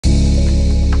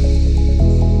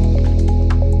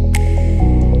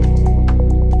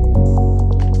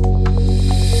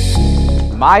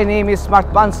My name is Smart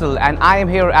Bansal and I am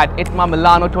here at ITMA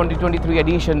Milano 2023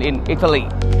 edition in Italy.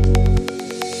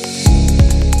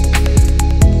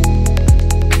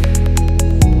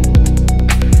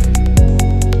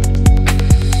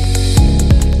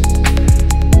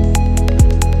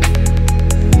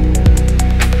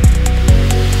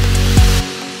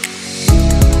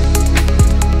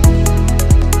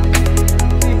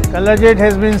 ColorJet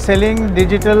has been selling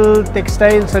digital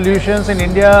textile solutions in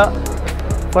India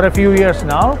for a few years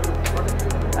now,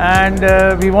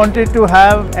 and we wanted to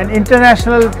have an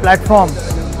international platform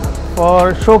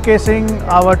for showcasing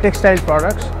our textile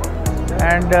products,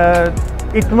 and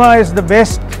ITMA is the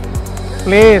best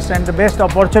place and the best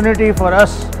opportunity for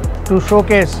us to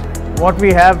showcase what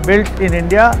we have built in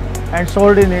India and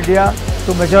sold in India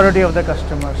to majority of the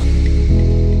customers.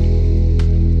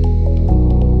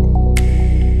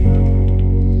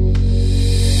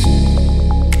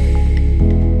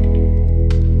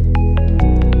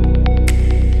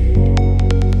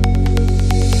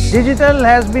 Digital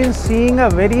has been seeing a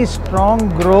very strong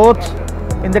growth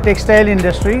in the textile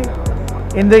industry.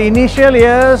 In the initial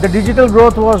years, the digital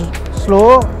growth was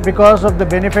slow because of the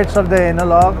benefits of the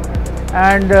analog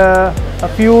and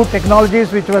a few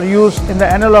technologies which were used in the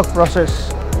analog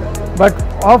process. But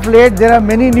of late, there are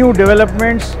many new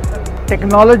developments.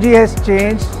 Technology has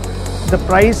changed, the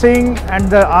pricing and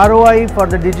the ROI for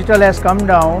the digital has come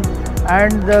down,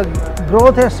 and the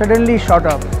growth has suddenly shot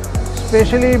up,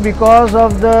 especially because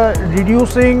of the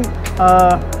reducing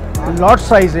lot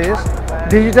sizes.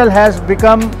 Digital has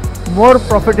become more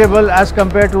profitable as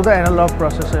compared to the analog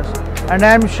processes, and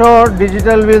I am sure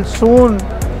digital will soon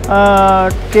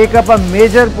take up a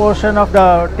major portion of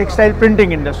the textile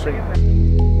printing industry.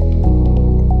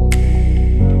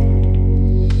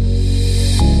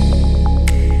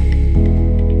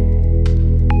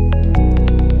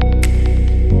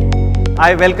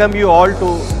 I welcome you all to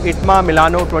ITMA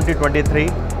Milano 2023.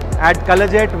 At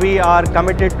ColorJet, we are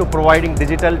committed to providing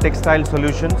digital textile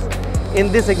solutions.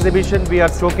 In this exhibition, we are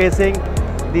showcasing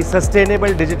the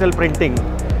sustainable digital printing,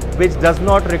 which does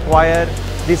not require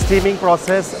the steaming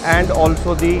process and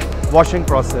also the washing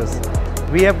process.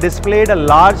 We have displayed a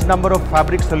large number of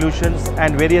fabric solutions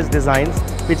and various designs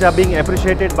which are being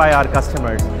appreciated by our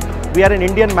customers. We are an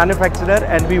Indian manufacturer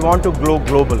and we want to go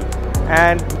global.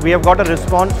 And we have got a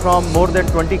response from more than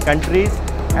 20 countries,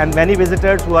 and many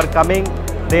visitors who are coming,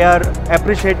 they are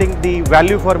appreciating the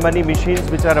value for money machines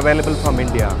which are available from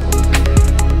India.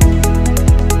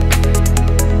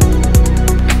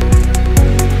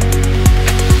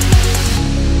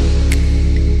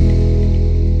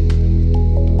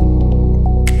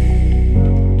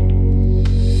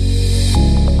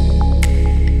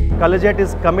 ColorJet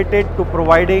is committed to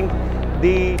providing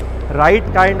the right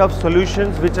kind of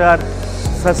solutions which are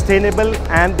sustainable,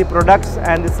 and the products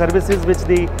and the services which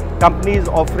the company is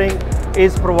offering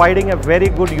is providing a very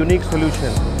good unique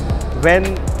solution. When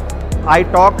I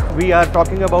talk, we are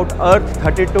talking about Earth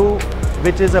 32,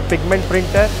 which is a pigment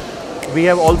printer. We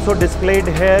have also displayed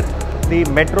here the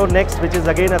Metro Next, which is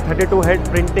again a 32 head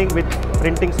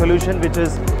printing solution, which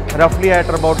is roughly at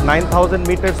about 9,000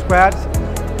 meters squares.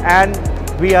 And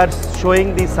we are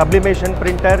showing the sublimation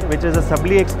printer, which is a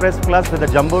Sublixpress Plus with a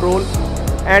jumbo roll.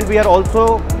 And we are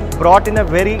also brought in a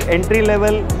very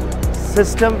entry-level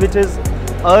system, which is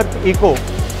Earth Eco,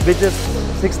 which is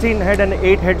 16 head and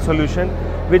 8 head solution,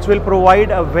 which will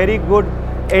provide a very good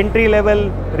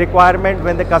entry-level requirement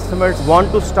when the customers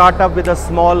want to start up with a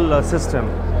small system.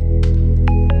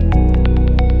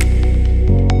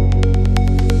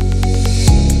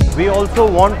 We also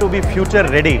want to be future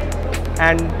ready,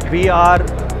 and we are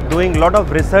doing a lot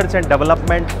of research and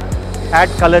development at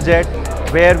ColorJet,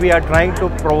 where we are trying to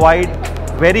provide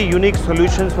very unique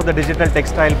solutions for the digital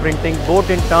textile printing, both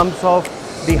in terms of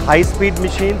the high-speed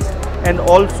machines and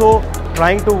also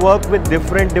trying to work with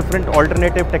different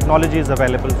alternative technologies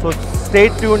available. So stay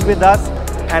tuned with us,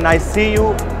 and I see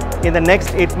you in the next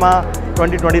ITMA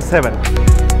 2027.